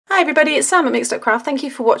Hi everybody, it's Sam at mixedupcraft. Thank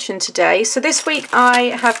you for watching today. So this week I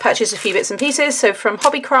have purchased a few bits and pieces. So from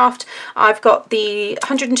Hobbycraft I've got the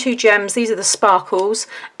 102 gems, these are the sparkles,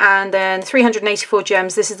 and then 384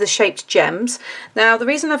 gems, this is the shaped gems. Now the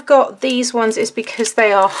reason I've got these ones is because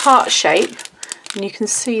they are heart shape, and you can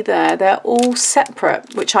see there they're all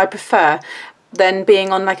separate, which I prefer than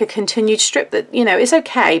being on like a continued strip that, you know, is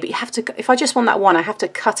okay, but you have to, if I just want that one, I have to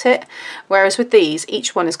cut it. Whereas with these,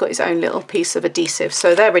 each one has got its own little piece of adhesive,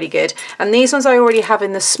 so they're really good. And these ones I already have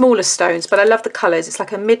in the smaller stones, but I love the colours. It's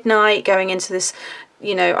like a midnight going into this,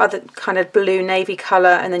 you know, other kind of blue navy colour,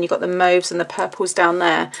 and then you've got the mauves and the purples down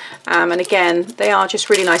there. And again, they are just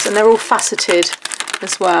really nice, and they're all faceted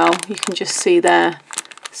as well. You can just see there.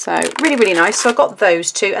 So really, really nice. So I got those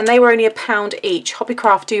two, and they were only £1 each.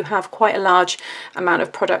 Hobbycraft do have quite a large amount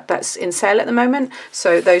of product that's in sale at the moment,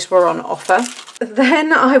 so those were on offer.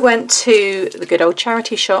 Then I went to the good old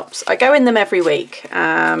charity shops. I go in them every week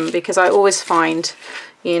because I always find,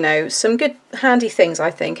 you know, some good handy things, I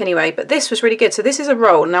think, anyway. But this was really good. So this is a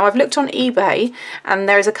roll. Now I've looked on eBay and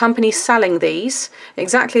there is a company selling these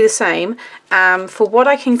exactly the same. For what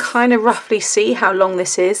I can kind of roughly see how long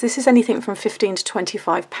this is anything from £15 to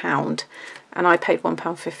 £25, and I paid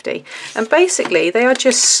 £1.50. And basically they are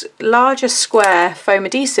just larger square foam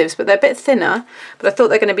adhesives, but they're a bit thinner, but I thought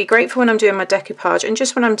they're going to be great for when I'm doing my decoupage and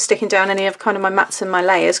just when I'm sticking down any of kind of my mats and my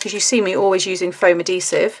layers, because you see me always using foam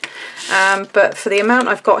adhesive. But for the amount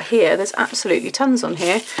I've got here, there's absolutely tons on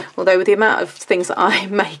here, although with the amount of things that I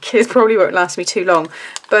make, it probably won't last me too long.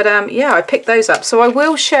 But yeah, I picked those up, so I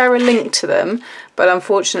will share a link to them. But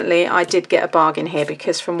unfortunately I did get a bargain here,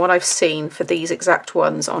 because from what I've seen for these exact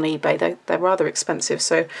ones on eBay, they're rather expensive.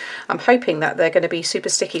 So I'm hoping that they're going to be super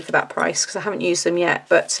sticky for that price, because I haven't used them yet.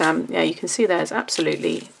 But yeah, you can see there's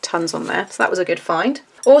absolutely tons on there. So that was a good find.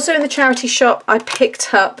 Also in the charity shop I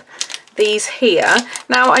picked up these here.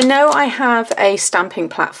 Now I know I have a stamping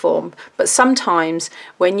platform, but sometimes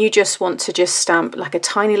when you just want to just stamp like a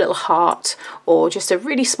tiny little heart or just a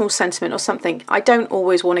really small sentiment or something, I don't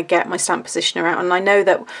always want to get my stamp positioner out. And I know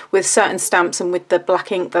that with certain stamps and with the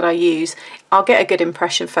black ink that I use, I'll get a good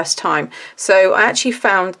impression first time. So I actually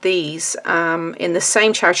found these in the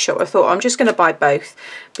same charity shop. I thought I'm just going to buy both,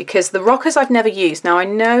 because the rockers I've never used. Now I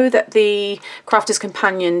know that the Crafter's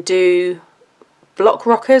Companion do block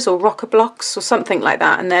rockers or rocker blocks or something like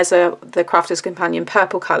that, and there's the Crafter's Companion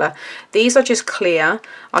purple colour. These are just clear.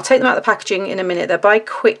 I'll take them out of the packaging in a minute. They're by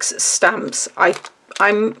Quick's Stamps.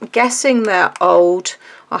 I'm guessing they're old.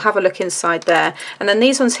 I'll have a look inside there. And then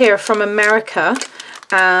these ones here are from America,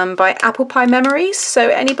 by Apple Pie Memories. So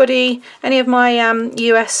any of my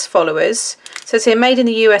US followers, so it's here, made in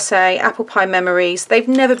the USA, Apple Pie Memories. They've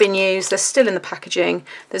never been used, they're still in the packaging.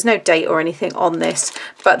 There's no date or anything on this,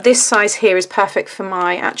 but this size here is perfect for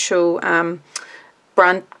my actual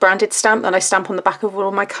branded stamp that I stamp on the back of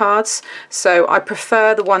all my cards. So I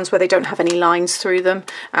prefer the ones where they don't have any lines through them,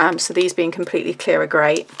 so these being completely clear are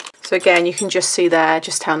great. So again, you can just see there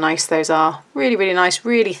just how nice those are. Really, really nice,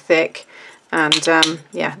 really thick, and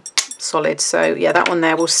yeah, solid. So yeah, that one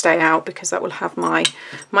there will stay out because that will have my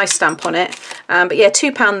stamp on it. But yeah,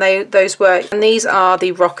 £2 those work. And these are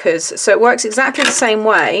the rockers, so it works exactly the same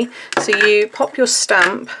way. So you pop your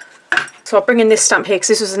stamp. So I'll bring in this stamp here because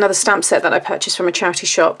this was another stamp set that I purchased from a charity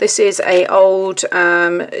shop. This is a old,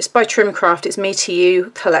 it's by Trimcraft, it's Me to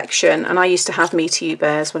You collection, and I used to have Me to You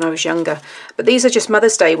bears when I was younger. But these are just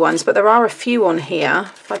Mother's Day ones, but there are a few on here.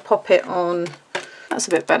 If I pop it on, that's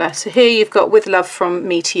a bit better. So here you've got With Love from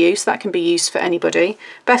Me to You, so that can be used for anybody.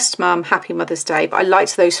 Best Mum, Happy Mother's Day, but I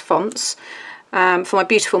liked those fonts for my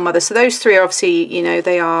beautiful mother. So those three are obviously, you know,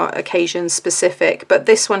 they are occasion specific, but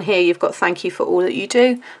this one here you've got Thank You for All That You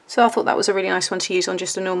Do. So I thought that was a really nice one to use on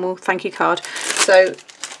just a normal thank you card. So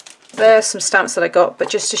there's some stamps that I got, but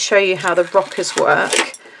just to show you how the rockers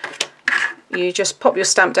work, you just pop your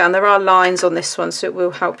stamp down. There are lines on this one, so it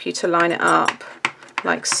will help you to line it up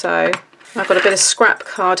like so. I've got a bit of scrap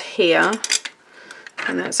card here,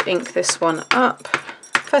 and let's ink this one up.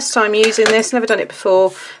 First time using this, never done it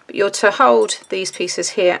before, but you're to hold these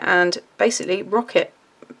pieces here and basically rock it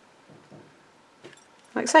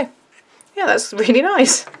like so. Yeah, that's really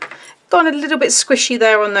nice. Gone a little bit squishy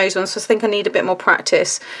there on those ones, so I think I need a bit more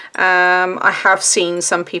practice. I have seen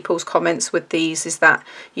some people's comments with these is that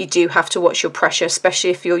you do have to watch your pressure, especially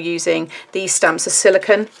if you're using these stamps are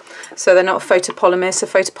silicone, so they're not photopolymer. So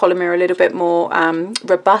photopolymer are a little bit more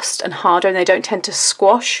robust and harder, and they don't tend to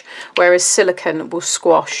squash, whereas silicone will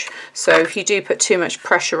squash. So if you do put too much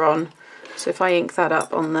pressure on, so if I ink that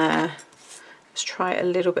up on there, let's try it a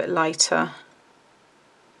little bit lighter.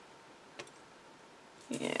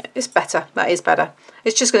 Yeah, it's better. That is better.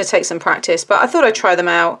 It's just going to take some practice, but I thought I'd try them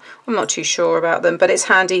out. I'm not too sure about them, but it's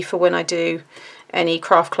handy for when I do any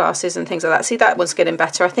craft classes and things like that. See, that one's getting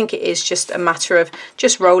better. I think it is just a matter of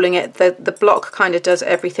just rolling it. The block kind of does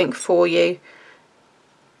everything for you.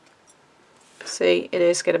 See, it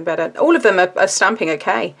is getting better. All of them are stamping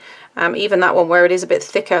okay. Even that one where it is a bit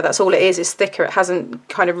thicker, that's all it is thicker. It hasn't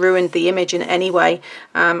kind of ruined the image in any way.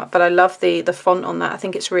 But I love the font on that. I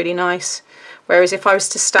think it's really nice. Whereas if I was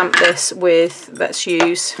to stamp this with, let's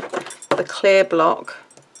use the clear block.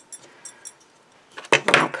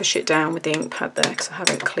 I'll push it down with the ink pad there because I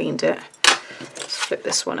haven't cleaned it. Let's flip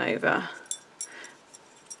this one over.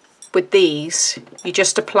 With these, you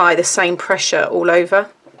just apply the same pressure all over,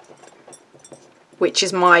 which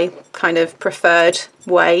is my kind of preferred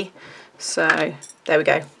way. So there we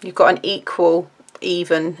go. You've got an equal,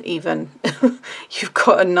 even. You've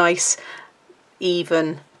got a nice,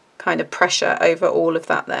 even kind of pressure over all of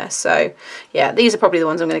that there. So yeah, these are probably the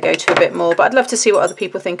ones I'm going to go to a bit more, but I'd love to see what other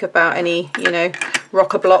people think about any, you know,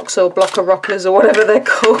 rocker blocks or blocker rockers or whatever they're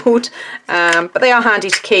called. But they are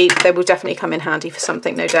handy to keep. They will definitely come in handy for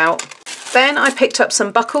something, no doubt. Then I picked up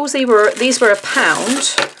some buckles. These were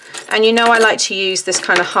 £1. And you know I like to use this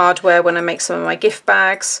kind of hardware when I make some of my gift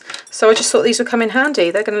bags. So I just thought these would come in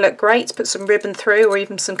handy. They're going to look great to put some ribbon through, or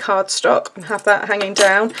even some cardstock, and have that hanging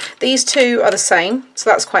down. These two are the same, so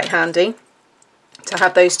that's quite handy to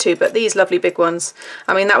have those two. But these lovely big ones,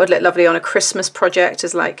 I mean, that would look lovely on a Christmas project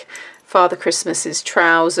as like Father Christmas's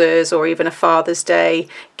trousers, or even a Father's Day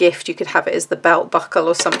gift. You could have it as the belt buckle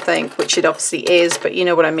or something, which it obviously is, but you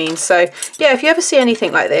know what I mean. So yeah, if you ever see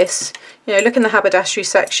anything like this, you know, look in the haberdashery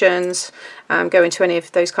sections, go into any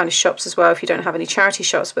of those kind of shops as well if you don't have any charity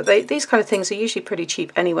shops. But these kind of things are usually pretty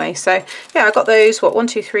cheap anyway. So yeah, I got those, what, 1,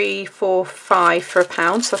 2, 3, 4, 5 for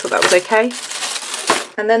 £1. So I thought that was okay.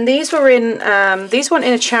 And then these were in, these weren't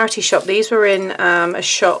in a charity shop, these were in a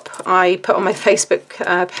shop I put on my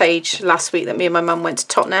Facebook page last week that me and my mum went to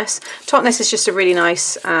Totnes. Totnes is just a really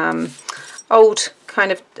nice old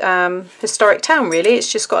kind of historic town really.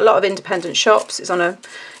 It's just got a lot of independent shops. It's on a,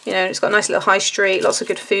 you know, it's got a nice little high street, lots of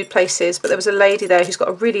good food places. But there was a lady there who's got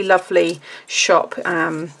a really lovely shop,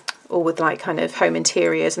 all with like kind of home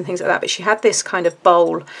interiors and things like that. But she had this kind of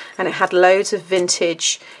bowl and it had loads of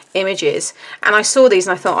vintage images, and I saw these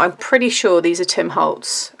and I thought, I'm pretty sure these are Tim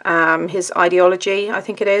Holtz, his Ideology, I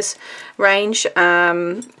think it is, range,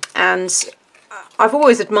 and I've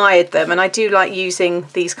always admired them, and I do like using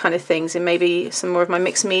these kind of things in maybe some more of my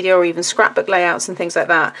mixed media or even scrapbook layouts and things like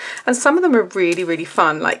that. And some of them are really, really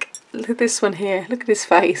fun. Like, look at this one here, look at his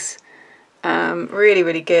face. Really,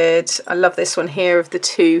 really good. I love this one here of the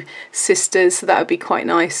two sisters, so that would be quite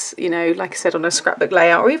nice, you know, like I said, on a scrapbook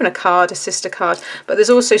layout, or even a card, a sister card. But there's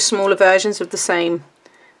also smaller versions of the same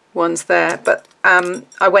ones there. But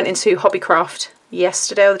I went into Hobbycraft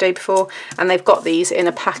yesterday or the day before, and they've got these in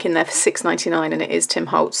a pack in there for £6.99, and it is Tim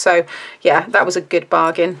Holtz. So yeah, that was a good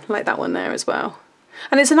bargain. I like that one there as well.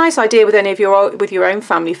 And it's a nice idea with any of your own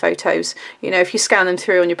family photos. You know, if you scan them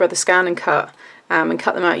through on your brother's Scan and Cut, and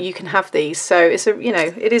cut them out, you can have these. So it's a, you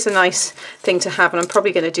know, it is a nice thing to have, and I'm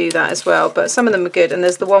probably going to do that as well. But some of them are good, and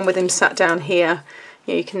there's the one with him sat down here.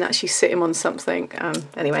 You know, you can actually sit him on something.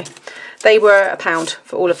 Anyway, they were £1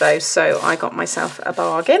 for all of those, so I got myself a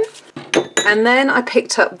bargain. And then I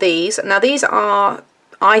picked up these. Now these are,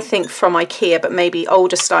 I think, from Ikea, but maybe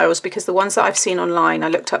older styles, because the ones that I've seen online, I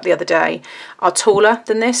looked up the other day, are taller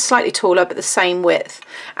than this, slightly taller, but the same width.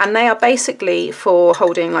 And they are basically for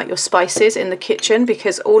holding like your spices in the kitchen,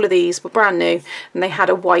 because all of these were brand new and they had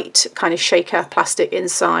a white kind of shaker plastic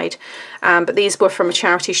inside. But these were from a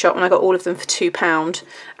charity shop, and I got all of them for £2.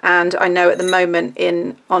 And I know at the moment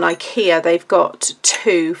on Ikea they've got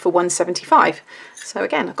 2 for £1.75. So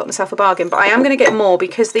again, I've got myself a bargain, but I am going to get more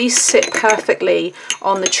because these sit perfectly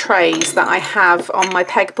on the trays that I have on my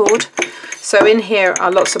pegboard. So in here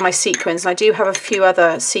are lots of my sequins, and I do have a few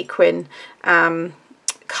other sequin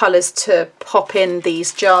colours to pop in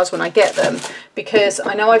these jars when I get them, because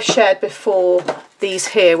I know I've shared before these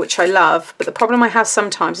here, which I love, but the problem I have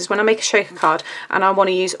sometimes is when I make a shaker card and I want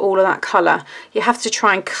to use all of that colour, you have to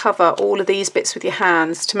try and cover all of these bits with your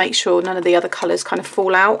hands to make sure none of the other colours kind of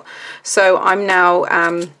fall out. So I'm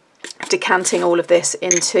now decanting all of this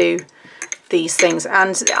into these things,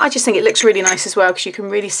 and I just think it looks really nice as well, because you can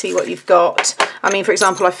really see what you've got. I mean, for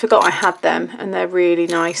example, I forgot I had them, and they're really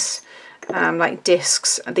nice. Like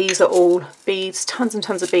discs. These are all beads, tons and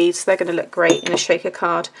tons of beads. They're going to look great in a shaker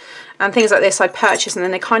card. And things like this I purchased, and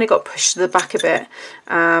then they kind of got pushed to the back a bit.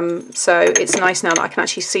 So it's nice now that I can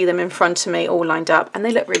actually see them in front of me all lined up, and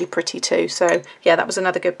they look really pretty too. So yeah, that was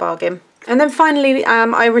another good bargain. And then finally,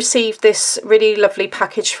 I received this really lovely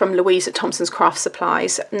package from Louise at Thompson's Craft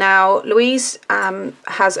Supplies. Now, Louise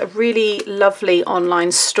has a really lovely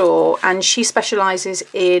online store, and she specialises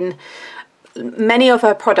in, many of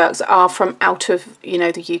her products are from out of, you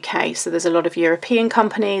know, the UK. So there's a lot of European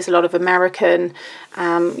companies, a lot of American,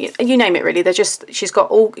 you name it really. They're just, she's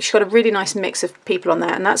got a really nice mix of people on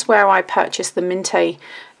there, and that's where I purchased the Minte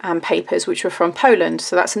papers, which were from Poland.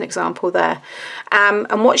 So that's an example there.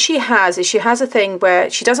 And what she has is, she has a thing where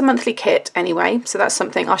she does a monthly kit anyway. So that's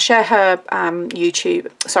something, I'll share her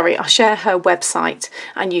I'll share her website,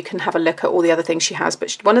 and you can have a look at all the other things she has.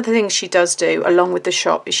 But one of the things she does do along with the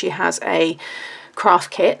shop is she has a craft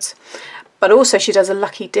kit, but also she does a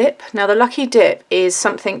lucky dip. Now the lucky dip is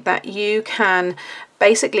something that you can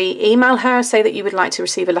basically email her, say that you would like to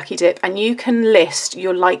receive a lucky dip, and you can list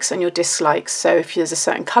your likes and your dislikes. So if there's a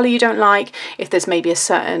certain colour you don't like, if there's maybe a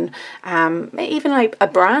certain, even like a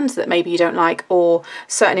brand that maybe you don't like, or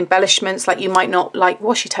certain embellishments, like you might not like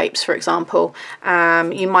washi tapes, for example.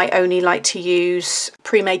 You might only like to use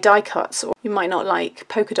pre-made die cuts, or you might not like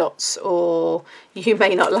polka dots, or you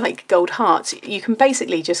may not like gold hearts. You can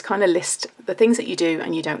basically just kind of list the things that you do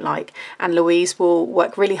and you don't like, and Louise will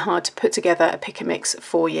work really hard to put together a pick and mix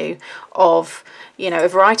for you of, you know, a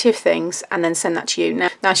variety of things, and then send that to you.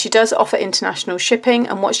 Now she does offer international shipping,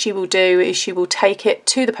 and what she will do is she will take it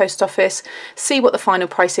to the post office, see what the final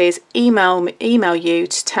price is, email you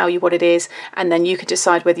to tell you what it is, and then you can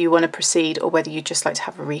decide whether you want to proceed or whether you'd just like to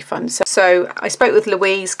have a refund. So I spoke with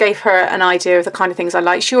Louise, gave her an idea of the kind of things I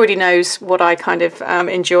like. She already knows what I kind of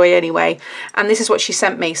enjoy anyway, and this is what she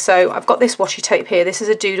sent me. So I've got this washi tape here. This is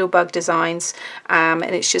a Doodlebug Designs, and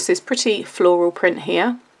it's just this pretty floral print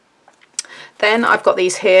here. Then I've got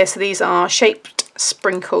these here. So these are shaped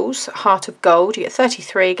sprinkles, Heart of Gold. You get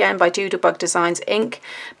 33 again by Doodlebug Designs ink,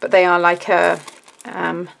 but they are like a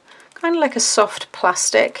kind of like a soft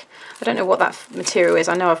plastic. I don't know what that material is.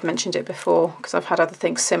 I know I've mentioned it before because I've had other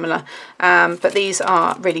things similar, but these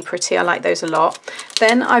are really pretty. I like those a lot.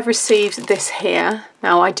 Then I've received this here.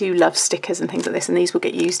 Now I do love stickers and things like this, and these will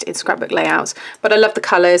get used in scrapbook layouts, but I love the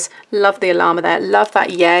colours, love the Alama there, love that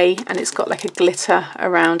yay, and it's got like a glitter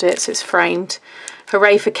around it, so it's framed.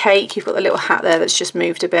 Hooray for cake, you've got the little hat there that's just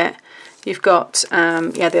moved a bit. You've got,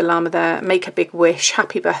 yeah, the Alama there, make a big wish,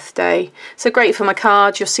 happy birthday. So great for my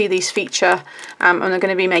cards, you'll see these feature. And I'm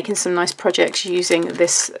going to be making some nice projects using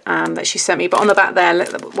this that she sent me. But on the back there,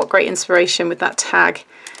 look, what great inspiration with that tag.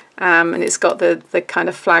 And it's got the kind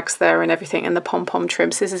of flags there and everything, and the pom-pom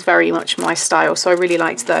trims. This is very much my style, so I really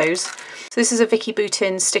liked those. So this is a Vicky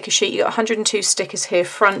Boutin sticker sheet. You've got 102 stickers here,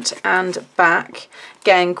 front and back.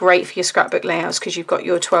 Again, great for your scrapbook layouts because you've got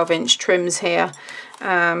your 12-inch trims here.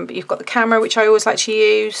 But you've got the camera, which I always like to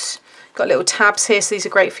use. Got little tabs here, so these are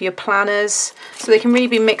great for your planners. So they can really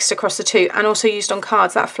be mixed across the two, and also used on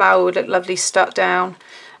cards. That flower would look lovely stuck down,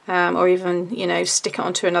 or even, you know, stick it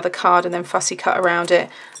onto another card and then fussy cut around it.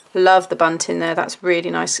 Love the bunting there, that's really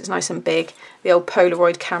nice. It's nice and big. The old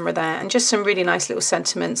Polaroid camera there, and just some really nice little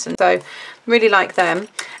sentiments, and so really like them.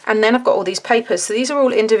 And then I've got all these papers. So these are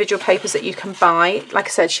all individual papers that you can buy. Like I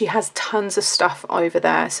said, she has tons of stuff over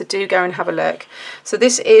there, so do go and have a look. So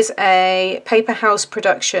this is a Paper House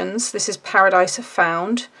Productions. This is Paradise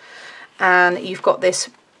Found, and you've got this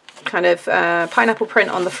kind of pineapple print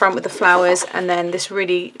on the front with the flowers, and then this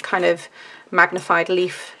really kind of magnified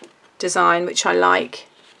leaf design, which I like.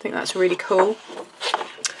 I think that's really cool.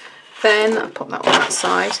 Then I'll pop that on that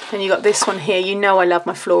side. Then you got this one here. You know I love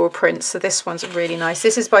my floral prints, so this one's really nice.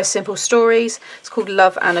 This is by Simple Stories. It's called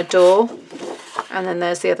Love and Adore. And then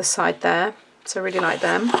there's the other side there. So I really like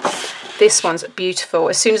them. This one's beautiful.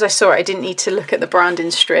 As soon as I saw it, I didn't need to look at the branding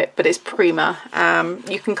strip, but it's Prima.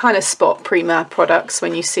 You can kind of spot Prima products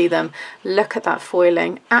when you see them. Look at that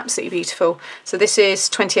foiling. Absolutely beautiful. So this is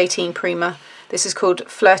 2018 Prima. This is called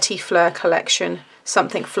Flirty Fleur Collection.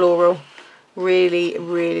 Something floral. Really,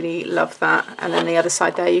 really love that. And then the other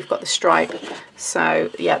side there, you've got the stripe.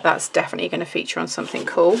 So yeah, that's definitely going to feature on something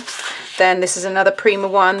cool. Then this is another Prima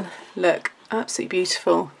one. Look, absolutely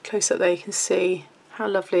beautiful. Close up there, you can see how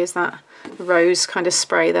lovely is that. The rose kind of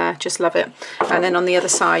spray there, just love it. And then on the other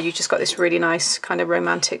side, you just got this really nice kind of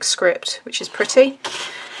romantic script, which is pretty.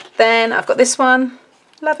 Then I've got this one.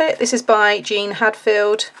 Love it. This is by Jean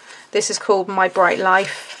Hadfield. This is called My Bright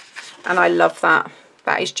Life. And I love that.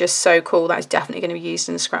 That is just so cool. That is definitely going to be used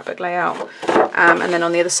in the scrapbook layout. And then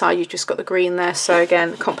on the other side, you've just got the green there. So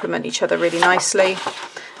again, complement each other really nicely.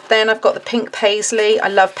 Then I've got the pink paisley. I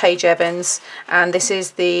love Paige Evans. And this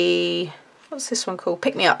is the, what's this one called?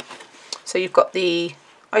 Pick Me Up. So you've got the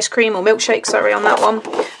ice cream or milkshake, sorry, on that one.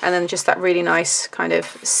 And then just that really nice kind of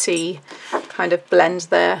sea kind of blend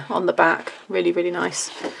there on the back. Really, really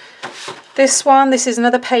nice. This one, this is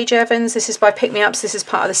another Paige Evans. This is by Pick Me Ups. This is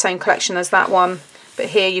part of the same collection as that one. But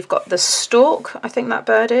here you've got the stork, I think that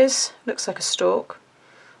bird is. Looks like a stork.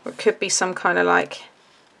 Or it could be some kind of like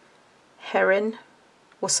heron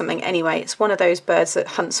or something. Anyway, it's one of those birds that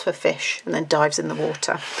hunts for fish and then dives in the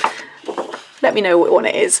water. Let me know what one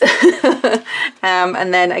it is.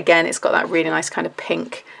 And then again, it's got that really nice kind of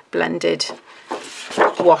pink blended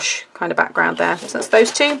wash kind of background there. So that's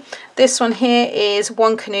those two. This one here is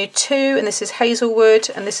One Canoe 2, and this is Hazelwood,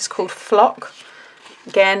 and this is called Flock.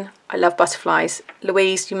 Again, I love butterflies.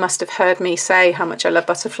 Louise, you must have heard me say how much I love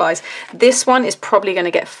butterflies. This one is probably going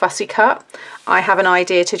to get fussy cut. I have an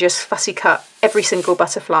idea to just fussy cut every single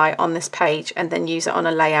butterfly on this page and then use it on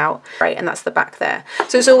a layout. Right, and that's the back there.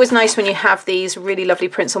 So it's always nice when you have these really lovely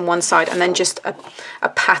prints on one side and then just a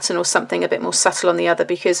pattern or something a bit more subtle on the other,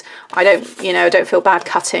 because I don't feel bad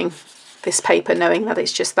cutting this paper knowing that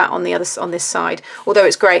it's just that on the other, on this side. Although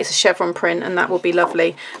it's great, it's a chevron print and that will be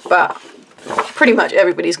lovely, but pretty much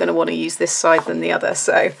everybody's going to want to use this side than the other,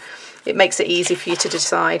 so it makes it easy for you to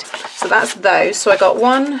decide. So that's those. So I got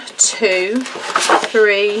 1, 2,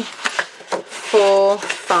 3, 4,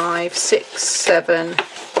 5, 6, 7,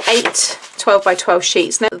 8 12 by 12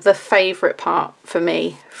 sheets. Now the favourite part for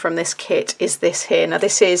me from this kit is this here. Now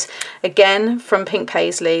this is again from Pink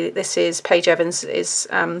Paisley. This is Paige Evans'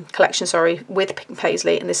 collection, sorry, with Pink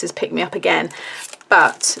Paisley, and this is Pick Me Up again.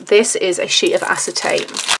 But this is a sheet of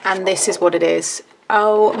acetate, and this is what it is.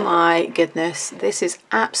 Oh my goodness, this is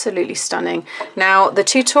absolutely stunning. Now the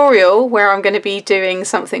tutorial where I'm going to be doing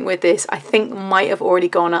something with this, I think might have already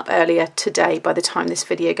gone up earlier today by the time this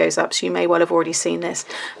video goes up, so you may well have already seen this.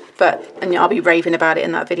 And I'll be raving about it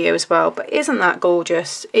in that video as well. But isn't that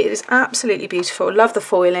gorgeous? It is absolutely beautiful. Love the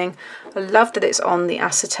foiling. I love that it's on the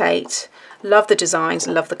acetate. Love the designs.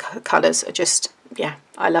 Love the colours. Just, yeah,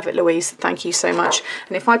 I love it, Louise. Thank you so much.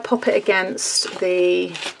 And if I pop it against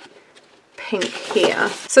the pink here,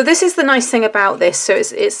 so this is the nice thing about this. So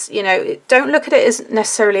it's you know, don't look at it as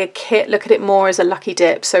necessarily a kit, look at it more as a lucky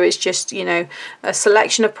dip. So it's just, you know, a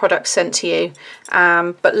selection of products sent to you,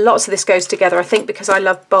 but lots of this goes together. I think because I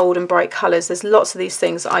love bold and bright colors, there's lots of these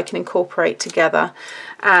things that I can incorporate together.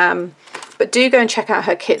 But do go and check out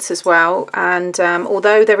her kits as well. And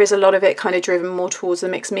although there is a lot of it kind of driven more towards the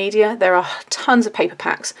mixed media, there are tons of paper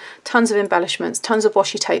packs, tons of embellishments, tons of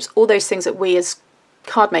washi tapes, all those things that we as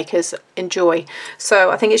card makers enjoy. So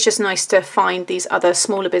I think it's just nice to find these other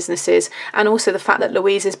smaller businesses, and also the fact that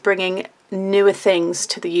Louise is bringing newer things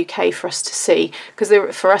to the UK for us to see,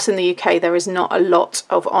 because for us in the UK there is not a lot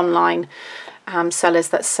of online sellers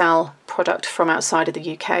that sell product from outside of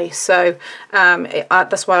the UK. So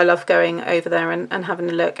that's why I love going over there and having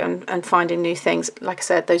a look and finding new things. Like I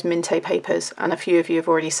said, those Minte papers, and a few of you have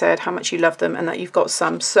already said how much you love them and that you've got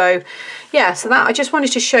some. So yeah, so that I just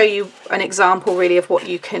wanted to show you an example really of what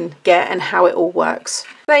you can get and how it all works.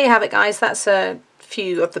 There you have it, guys. That's a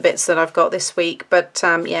few of the bits that I've got this week, but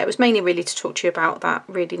yeah, it was mainly really to talk to you about that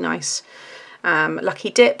really nice lucky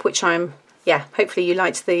dip, which hopefully you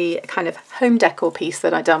liked the kind of home decor piece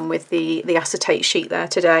that I done with the acetate sheet there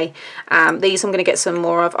today. These I'm going to get some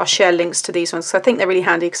more of. I'll share links to these ones, so I think they're really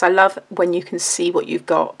handy, because I love when you can see what you've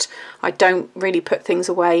got. I don't really put things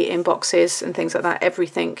away in boxes and things like that.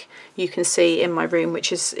 Everything you can see in my room,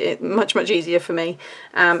 which is much easier for me.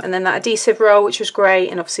 And then that adhesive roll, which was great,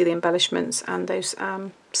 and obviously the embellishments and those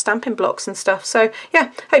stamping blocks and stuff. So yeah,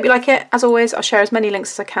 hope you like it. As always, I'll share as many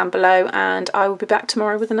links as I can below, and I will be back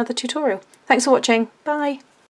tomorrow with another tutorial. Thanks for watching. Bye.